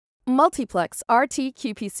Multiplex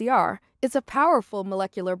RT-qPCR is a powerful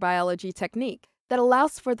molecular biology technique that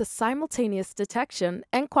allows for the simultaneous detection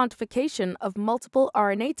and quantification of multiple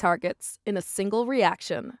RNA targets in a single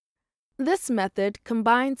reaction. This method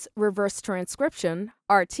combines reverse transcription,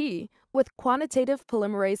 RT, with quantitative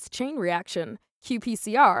polymerase chain reaction,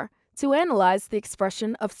 qPCR, to analyze the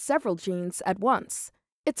expression of several genes at once.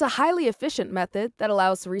 It's a highly efficient method that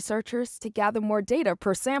allows researchers to gather more data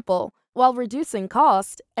per sample while reducing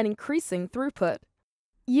cost and increasing throughput.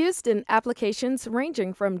 Used in applications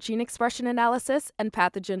ranging from gene expression analysis and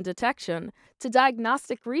pathogen detection to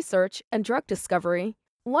diagnostic research and drug discovery,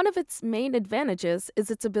 one of its main advantages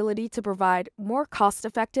is its ability to provide more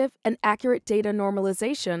cost-effective and accurate data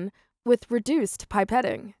normalization with reduced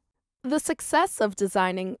pipetting. The success of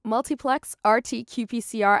designing multiplex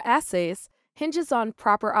RT-qPCR assays hinges on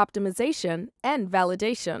proper optimization and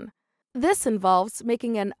validation. This involves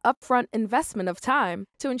making an upfront investment of time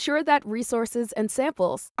to ensure that resources and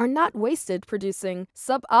samples are not wasted producing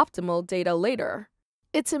suboptimal data later.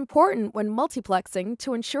 It's important when multiplexing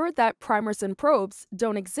to ensure that primers and probes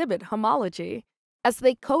don't exhibit homology, as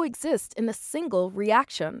they coexist in a single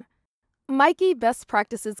reaction. MICE best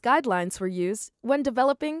practices guidelines were used when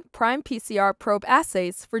developing PrimePCR probe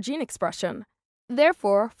assays for gene expression.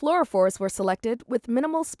 Therefore, fluorophores were selected with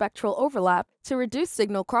minimal spectral overlap to reduce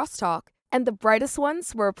signal crosstalk, and the brightest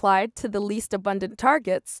ones were applied to the least abundant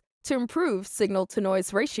targets to improve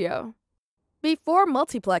signal-to-noise ratio. Before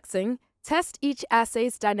multiplexing, test each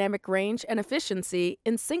assay's dynamic range and efficiency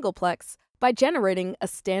in singleplex by generating a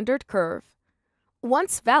standard curve.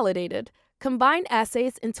 Once validated, combine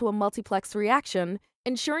assays into a multiplex reaction,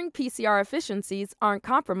 ensuring PCR efficiencies aren't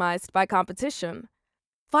compromised by competition.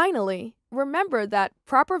 Finally, remember that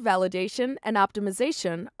proper validation and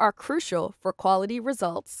optimization are crucial for quality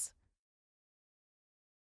results.